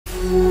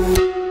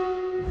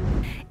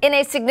In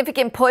a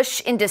significant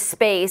push into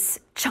space,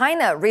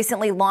 China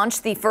recently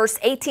launched the first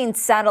 18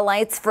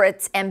 satellites for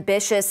its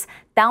ambitious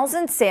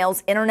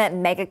 1,000-sails internet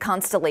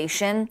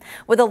megaconstellation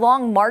with a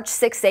Long March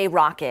 6A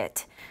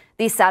rocket.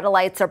 These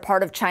satellites are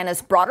part of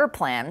China's broader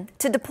plan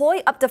to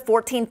deploy up to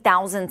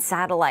 14,000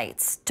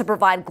 satellites to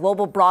provide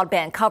global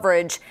broadband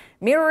coverage,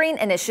 mirroring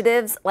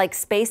initiatives like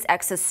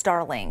SpaceX's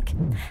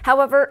Starlink.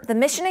 However, the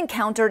mission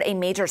encountered a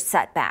major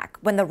setback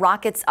when the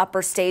rocket's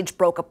upper stage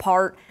broke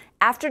apart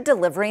after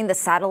delivering the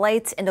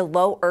satellites into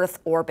low Earth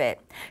orbit,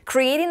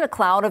 creating a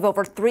cloud of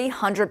over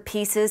 300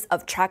 pieces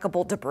of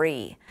trackable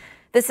debris.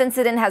 This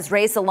incident has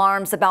raised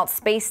alarms about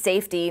space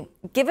safety,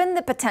 given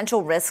the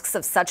potential risks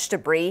of such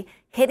debris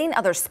hitting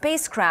other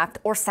spacecraft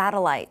or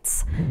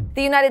satellites.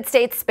 The United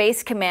States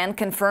Space Command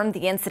confirmed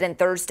the incident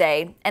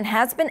Thursday and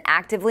has been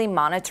actively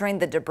monitoring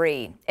the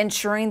debris,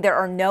 ensuring there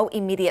are no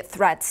immediate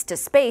threats to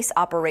space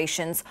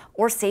operations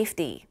or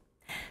safety.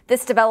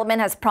 This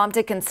development has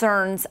prompted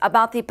concerns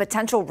about the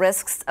potential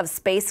risks of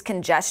space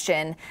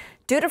congestion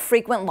due to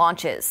frequent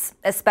launches,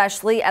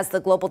 especially as the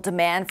global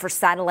demand for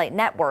satellite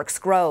networks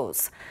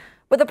grows.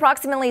 With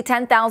approximately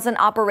 10,000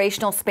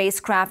 operational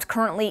spacecraft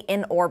currently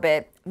in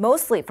orbit,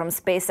 mostly from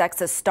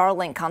SpaceX's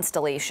Starlink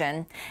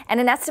constellation, and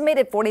an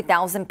estimated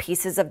 40,000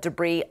 pieces of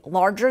debris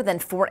larger than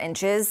 4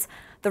 inches,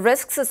 the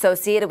risks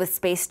associated with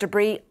space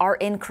debris are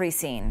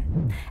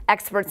increasing.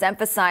 Experts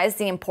emphasize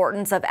the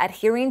importance of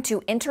adhering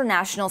to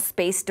international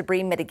space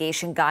debris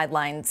mitigation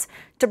guidelines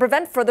to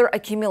prevent further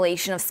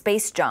accumulation of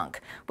space junk,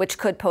 which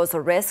could pose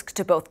a risk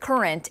to both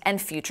current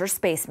and future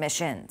space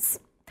missions.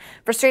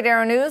 For Straight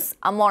Arrow News,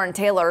 I'm Lauren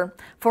Taylor.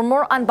 For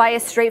more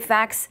unbiased straight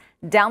facts,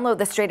 download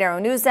the Straight Arrow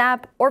News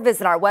app or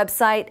visit our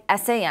website,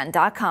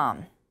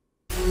 san.com.